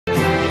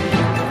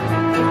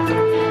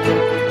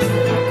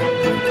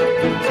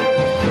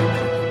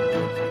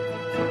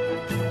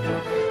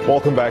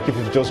Welcome back. If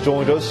you've just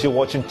joined us, you're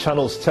watching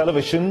Channels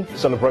Television,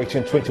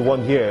 celebrating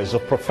 21 years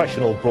of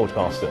professional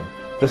broadcasting.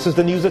 This is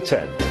the news at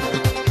 10.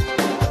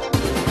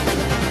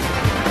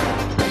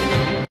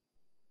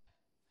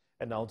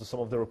 And now to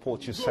some of the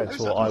reports you sent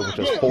to our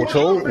Eyewitness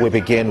portal. We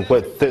begin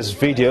with this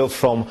video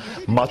from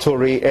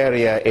Matori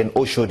area in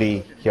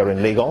Oshodi here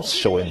in Lagos,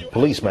 showing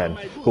policemen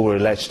who were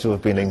alleged to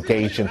have been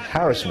engaged in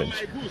harassment.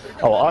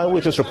 Our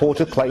Eyewitness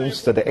reporter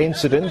claims that the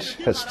incident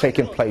has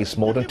taken place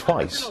more than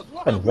twice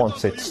and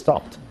wants it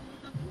stopped.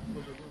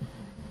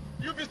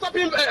 You'll be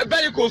stopping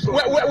vehicles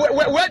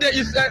where there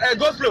is a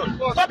go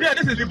slow. Stop here,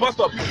 this is the bus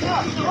stop. You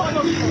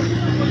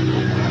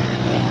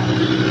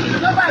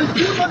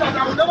know that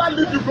I will never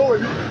leave you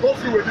go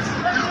through with this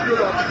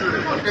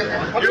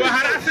You are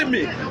harassing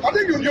me. I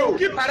think you know. You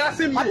keep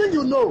harassing me. I think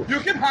you know. You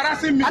keep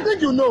harassing me. I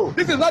think you know.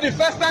 This is not the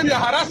first time you are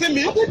harassing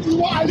me. I think you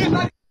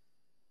know.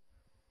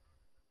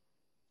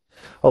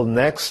 Well,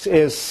 next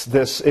is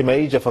this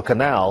image of a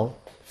canal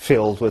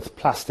filled with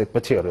plastic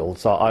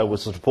materials. Our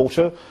Eyewitness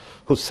reporter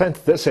who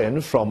sent this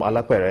in from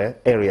Alapere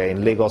area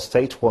in Lagos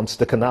State wants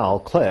the canal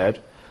cleared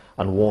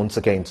and warns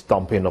against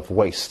dumping of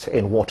waste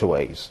in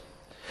waterways.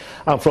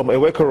 And from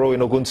Ewekoro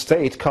in Ogun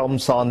State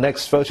comes our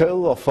next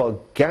photo of a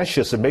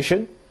gaseous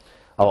emission.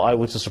 Our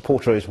Eyewitness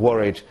reporter is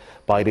worried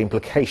by the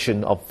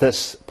implication of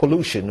this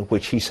pollution,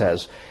 which he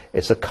says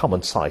is a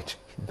common sight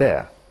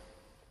there.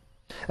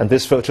 And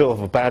this photo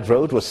of a bad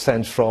road was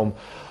sent from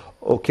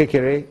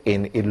Okekere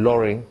in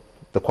Ilorin,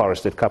 the Kwara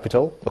State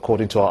capital.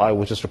 According to our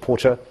Eyewitness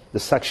reporter, the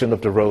section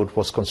of the road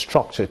was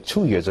constructed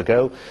 2 years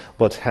ago,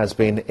 but has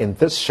been in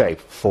this shape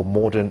for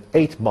more than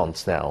 8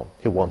 months now.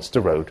 He wants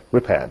the road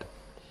repaired.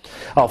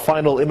 Our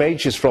final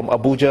image is from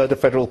Abuja, the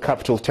Federal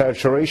Capital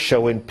Territory,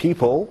 showing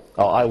people.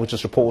 Our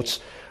Eyewitness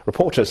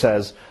reporter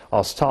says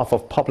our staff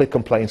of Public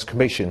Complaints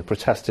Commission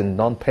protesting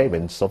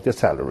non-payments of their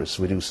salaries.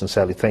 We do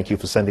sincerely thank you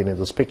for sending in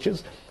those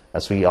pictures,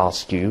 as we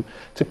ask you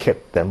to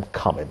keep them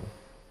coming.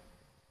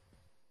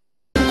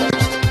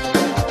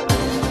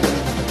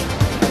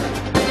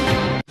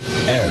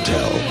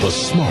 Airtel, the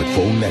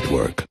smartphone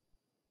network.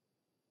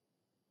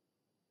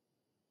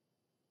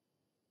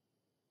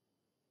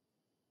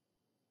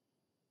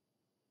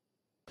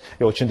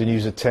 You're watching the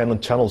news at 10 on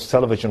Channels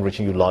Television,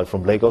 reaching you live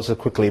from Lagos. We'll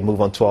quickly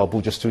move on to our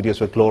Abuja studios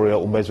where Gloria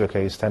Umezweke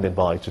is standing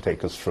by to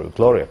take us through.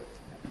 Gloria.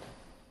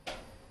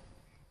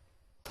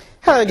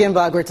 Hello again,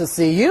 Bar. Great to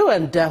see you,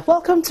 and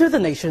welcome to the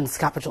nation's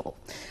capital.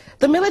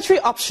 The military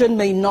option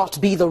may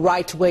not be the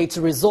right way to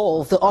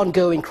resolve the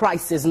ongoing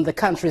crisis in the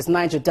country's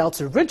Niger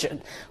Delta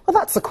region. Well,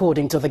 that's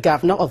according to the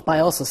governor of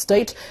Bayelsa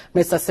State,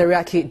 Mr.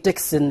 Seriaki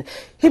Dixon.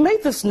 He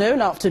made this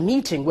known after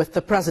meeting with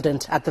the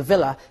president at the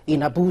villa in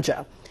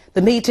Abuja.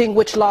 The meeting,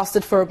 which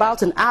lasted for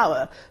about an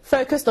hour,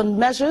 focused on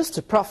measures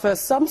to proffer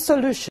some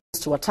solutions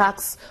to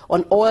attacks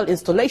on oil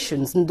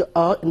installations in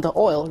the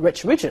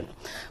oil-rich region.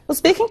 Well,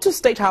 speaking to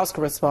State House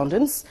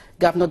correspondents,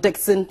 Governor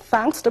Dixon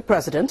thanked the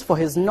president for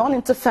his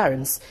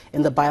non-interference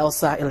in the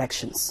Bayelsa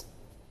elections.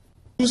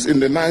 In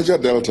the Niger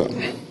Delta,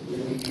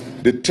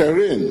 the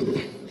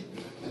terrain,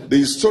 the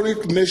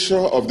historic nature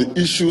of the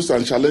issues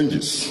and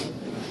challenges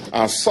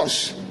are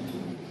such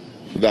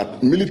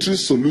that military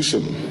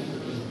solution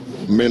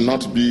may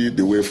not be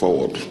the way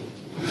forward.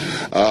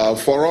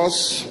 For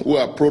us, who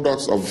are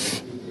products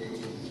of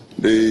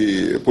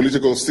the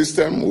political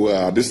system, who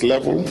are at this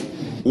level,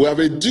 we have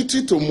a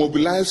duty to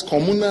mobilize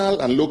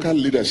communal and local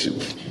leadership.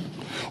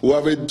 We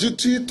have a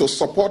duty to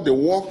support the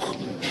work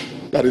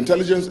that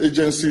intelligence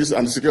agencies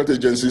and security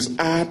agencies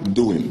are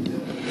doing.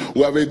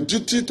 We have a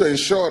duty to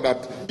ensure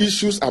that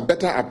issues are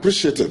better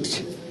appreciated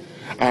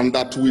and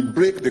that we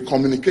break the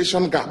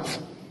communication gap.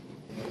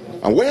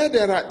 And where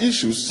there are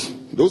issues,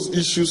 those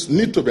issues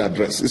need to be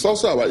addressed. It's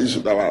also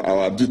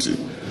our duty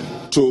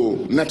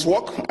to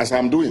network, as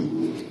I'm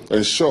doing,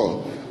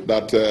 ensure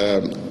that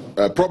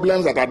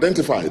problems that are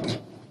identified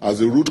as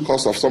the root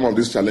cause of some of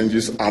these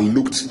challenges are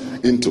looked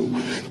into.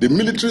 The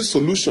military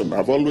solution,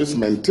 I've always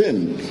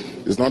maintained,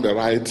 is not the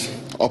right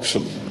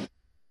option.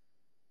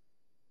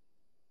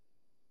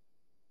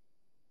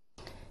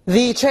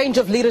 The change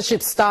of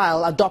leadership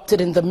style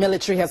adopted in the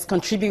military has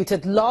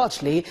contributed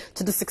largely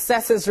to the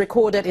successes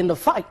recorded in the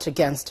fight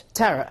against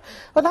terror.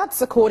 Well, that's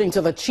according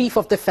to the Chief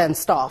of Defense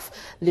Staff,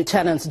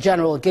 Lieutenant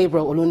General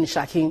Gabriel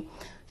Olunishakin.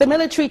 The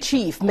military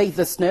chief made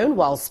this known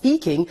while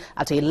speaking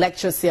at a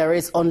lecture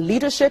series on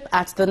leadership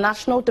at the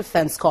National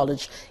Defense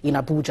College in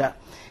Abuja.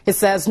 He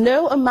says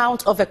no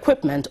amount of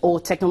equipment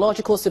or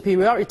technological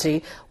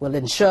superiority will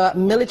ensure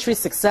military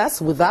success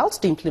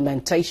without the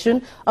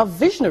implementation of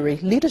visionary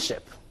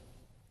leadership.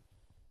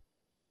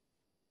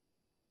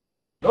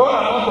 No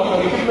amount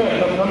of equipment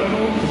and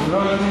technology is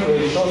running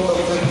a short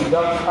success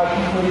without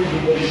adequate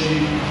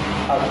leadership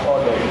at all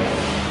levels.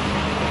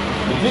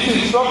 It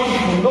is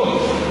instructive to note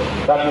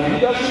that the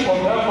leadership of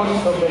the Air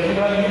Forces of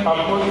Nigeria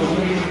approach to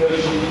military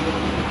leadership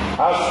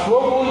has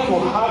proven to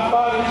have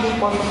far-reaching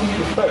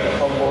positive effects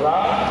on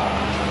morale,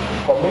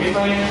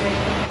 commitment,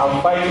 and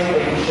fighting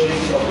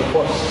efficiency of the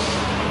forces.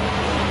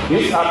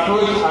 This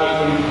approach has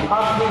been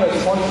partly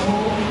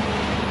responsible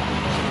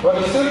but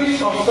a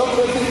series of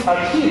successes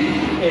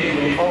achieved in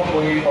the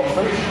ongoing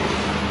operations.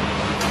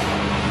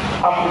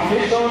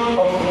 Application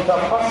of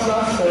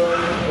interpersonal skills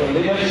in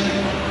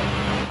leadership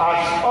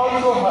has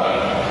also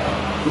helped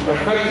to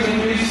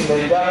effectively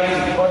synergize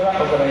with other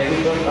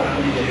organizations and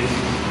agencies,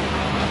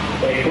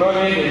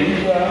 including the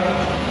media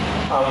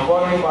and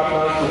foreign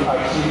partners to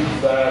achieve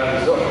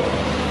desired results.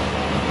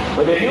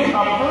 With the new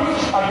approach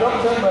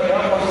adopted by the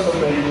forces of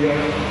Nigeria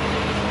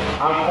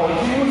and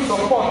continued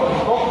support of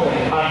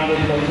government and the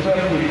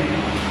Nigerian people,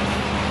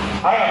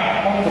 I am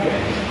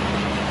confident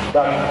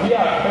that we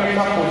are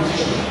better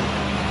positioned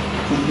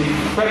to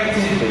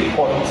effectively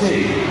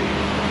contain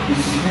the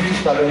security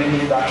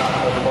challenges that are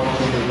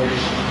confronting the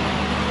nation.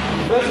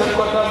 The Defense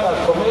Headquarters has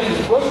commenced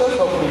the process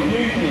of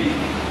reviewing the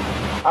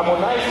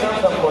harmonized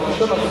terms and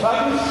conditions of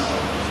service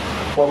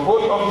for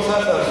both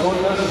officers and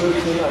soldiers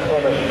rating and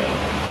airmen.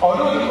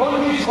 Although the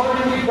country is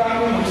currently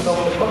grappling with some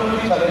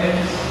economic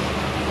challenges,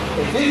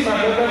 it is my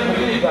fervent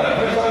belief that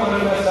better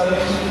welfare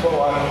services for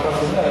our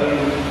personnel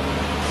will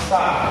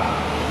serve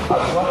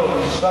as one of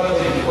the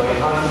strategies for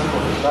enhancing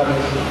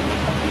professionalism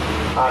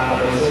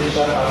and an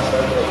essential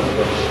aspect of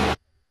leadership.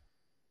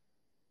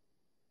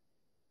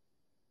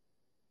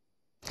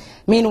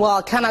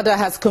 Meanwhile, Canada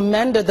has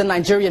commended the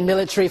Nigerian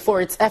military for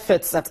its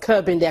efforts at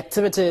curbing the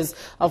activities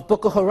of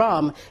Boko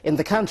Haram in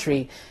the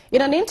country.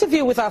 In an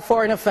interview with our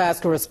foreign affairs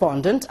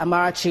correspondent,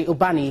 Amarachi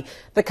Ubani,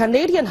 the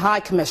Canadian High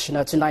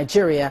Commissioner to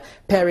Nigeria,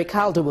 Perry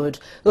Calderwood,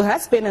 who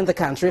has been in the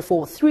country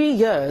for 3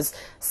 years,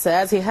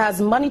 says he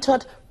has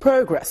monitored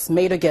progress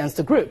made against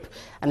the group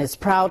and is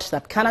proud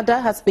that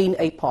Canada has been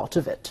a part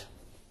of it.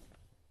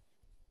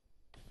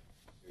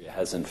 It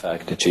has in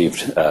fact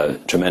achieved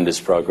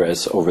tremendous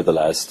progress over the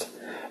last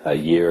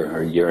year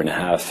or year and a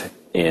half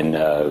in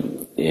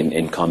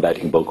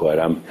combating Boko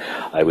Haram.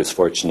 I was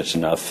fortunate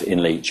enough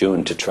in late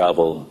June to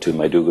travel to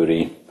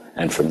Maiduguri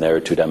and from there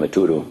to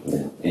Damaturu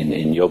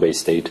in Yobe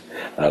State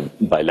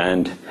by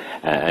land,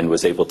 and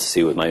was able to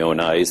see with my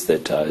own eyes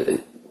that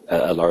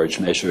a large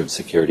measure of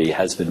security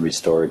has been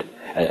restored,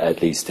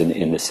 at least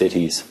in the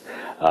cities.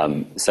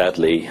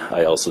 Sadly,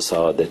 I also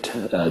saw that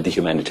the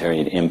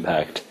humanitarian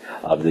impact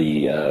of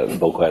the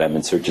Boko Haram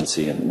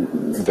insurgency and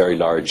very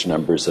large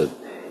numbers of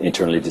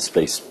internally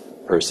displaced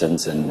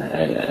persons and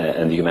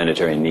the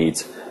humanitarian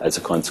needs as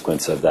a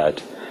consequence of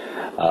that.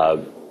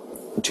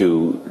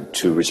 To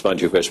respond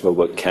to your question about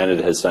what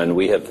Canada has done,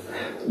 we have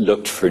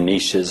looked for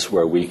niches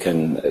where we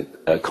can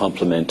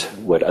complement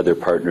what other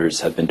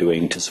partners have been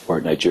doing to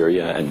support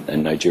Nigeria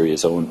and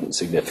Nigeria's own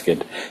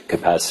significant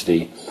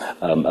capacity.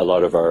 A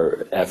lot of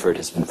our effort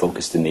has been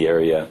focused in the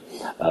area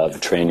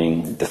of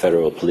training the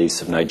Federal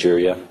Police of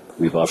Nigeria.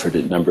 We've offered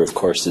a number of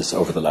courses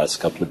over the last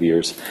couple of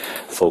years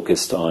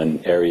focused on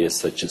areas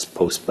such as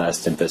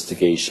post-blast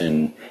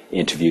investigation,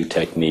 interview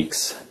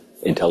techniques,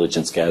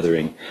 intelligence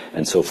gathering,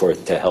 and so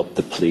forth, to help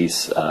the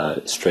police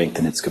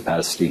strengthen its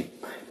capacity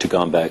to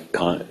combat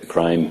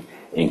crime,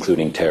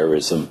 including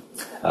terrorism.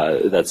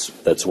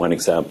 That's one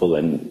example,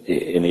 and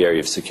in the area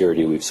of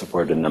security, we've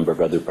supported a number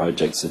of other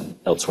projects and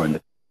elsewhere in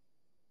the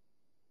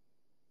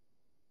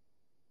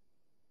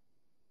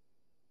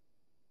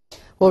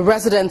Well,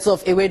 residents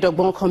of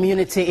Igando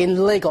community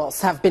in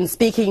Lagos have been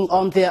speaking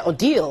on their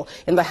ordeal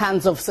in the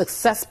hands of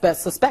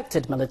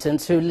suspected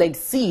militants who laid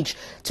siege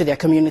to their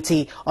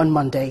community on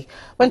Monday.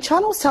 When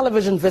Channels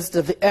Television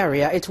visited the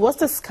area, it was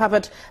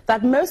discovered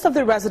that most of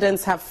the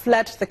residents have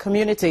fled the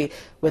community,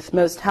 with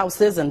most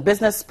houses and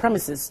business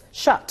premises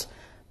shut.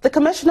 The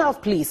Commissioner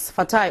of Police,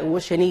 Fatai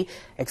Uwosheni,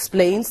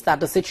 explains that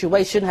the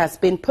situation has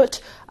been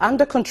put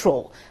under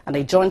control and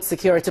a joint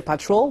security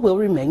patrol will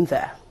remain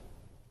there.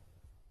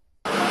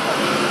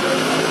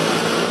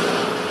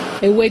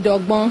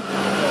 Igando,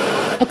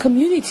 a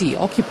community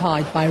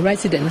occupied by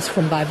residents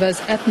from diverse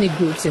ethnic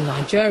groups in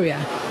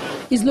Nigeria,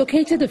 is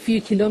located a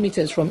few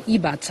kilometers from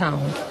Iba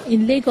town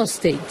in Lagos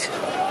State.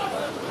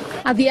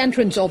 At the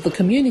entrance of the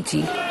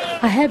community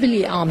are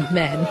heavily armed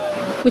men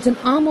with an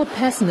armored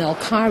personnel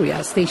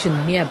carrier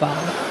stationed nearby.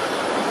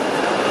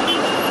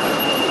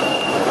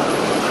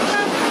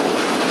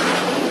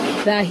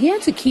 They are here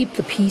to keep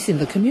the peace in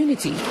the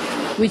community,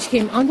 which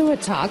came under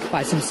attack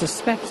by some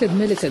suspected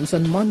militants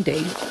on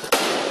Monday.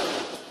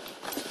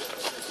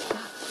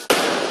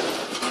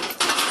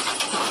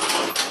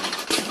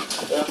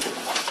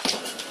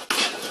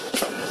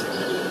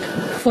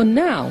 For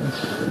now,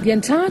 the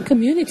entire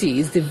community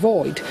is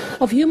devoid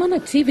of human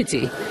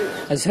activity,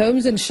 as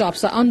homes and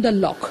shops are under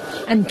lock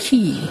and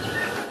key.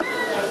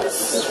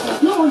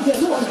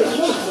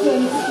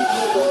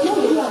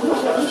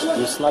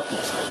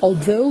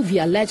 Although the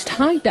alleged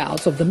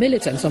hideout of the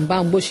militants on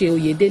Bamboshe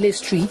Oyedele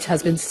Street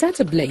has been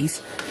set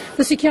ablaze,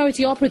 the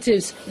security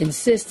operatives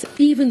insist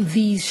even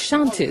these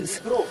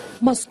shanties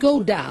must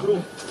go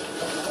down.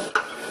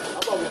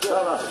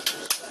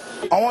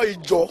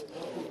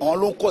 àwọn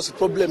ló ń kọ́ sí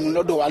problem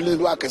lọ́dọ̀ wa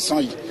nílùú Àkẹsàn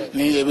yìí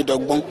ní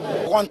Ebidogbon.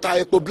 Wọ́n ń ta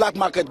epo black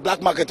market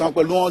wọn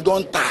pẹ̀lú wọn tó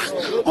ń ta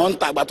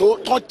àgbà tó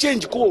tán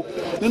change kó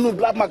nínú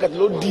black market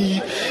ló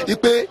di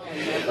pé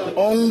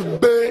wọ́n ń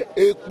gbé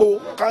epo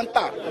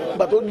kántà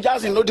àgbà tó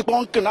jásìn ló di pé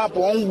wọ́n ń kidnap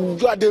wọ́n ń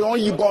jáde wọ́n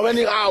yìnbọn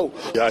anyhow.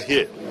 We are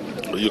here.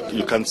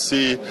 You can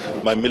see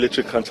my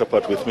military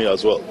counterpart with me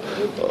as well,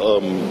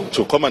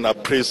 to come and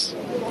appraise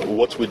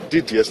what we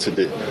did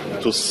yesterday,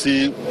 to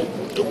see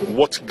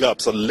what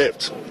gaps are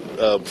left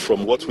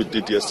from what we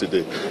did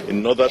yesterday,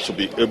 in order to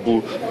be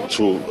able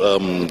to,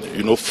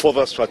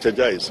 further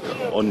strategize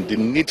on the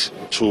need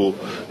to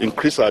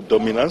increase our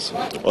dominance,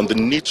 on the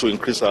need to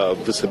increase our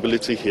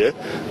visibility here,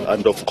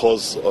 and of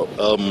course,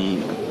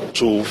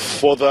 to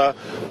further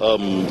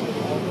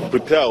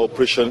prepare our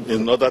operation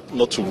in order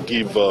not to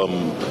give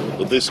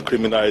this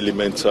criminal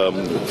element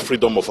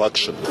freedom of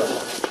action.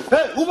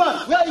 Hey, woman,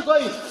 where are you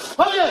going?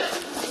 Come here!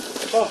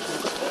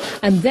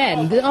 And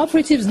then the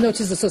operatives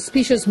noticed a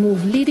suspicious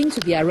move leading to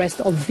the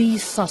arrest of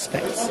these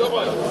suspects.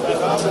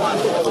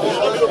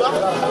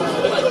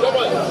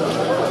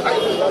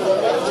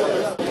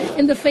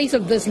 In the face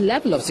of this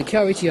level of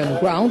security on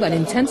ground and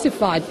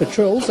intensified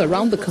patrols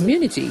around the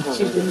community,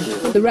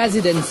 the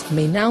residents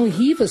may now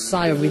heave a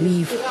sigh of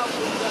relief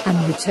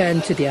and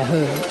return to their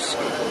homes.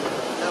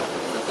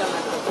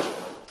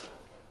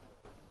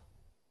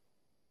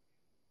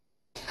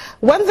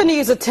 When the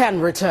news at 10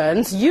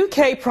 returns,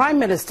 UK Prime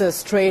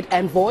Minister's trade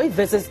envoy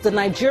visits the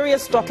Nigeria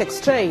Stock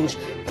Exchange,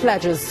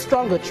 pledges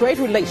stronger trade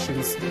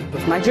relations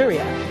with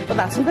Nigeria. But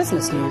that's in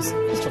business news.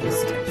 Let's join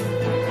us today.